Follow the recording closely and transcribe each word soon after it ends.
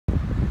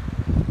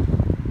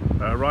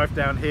Arrived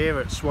down here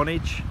at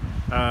Swanage.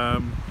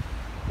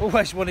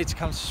 Always wanted to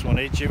come to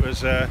Swanage. It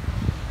was a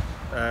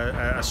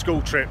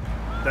school trip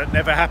that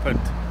never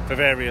happened for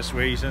various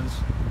reasons.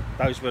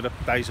 Those were the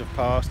days of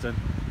past, and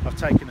I've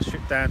taken a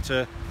trip down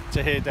to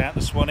here, down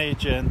to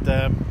Swanage, and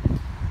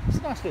it's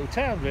a nice little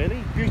town,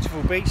 really.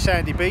 Beautiful beach,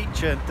 sandy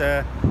beach, and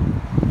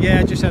yeah,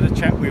 I just had a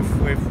chat with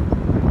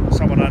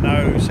someone I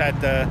know who's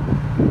had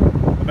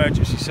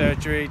emergency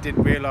surgery.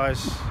 Didn't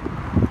realise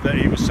that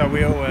he was so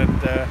ill,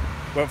 and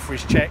went for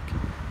his check.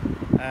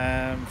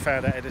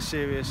 Found out he had a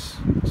serious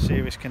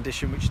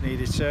condition which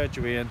needed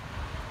surgery, and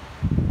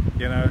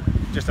you know,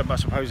 just I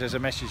suppose there's a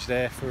message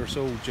there for us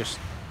all: just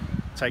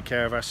take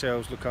care of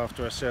ourselves, look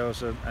after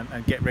ourselves,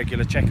 and get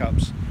regular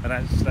checkups.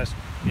 And that's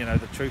you know,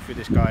 the truth with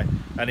this guy.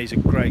 And he's a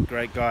great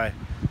guy,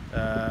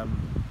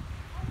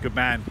 good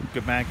man,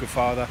 good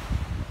father.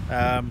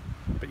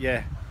 But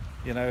yeah,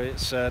 you know,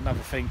 it's another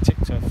thing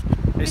ticked off.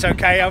 It's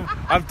okay,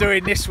 I'm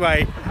doing this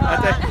way.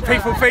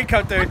 People think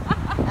I'm doing.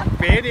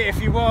 Be in it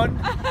if you want.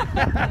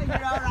 You're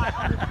all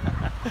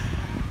right.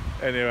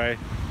 Anyway,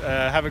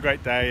 have a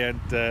great day, and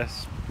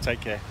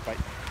take care. Bye.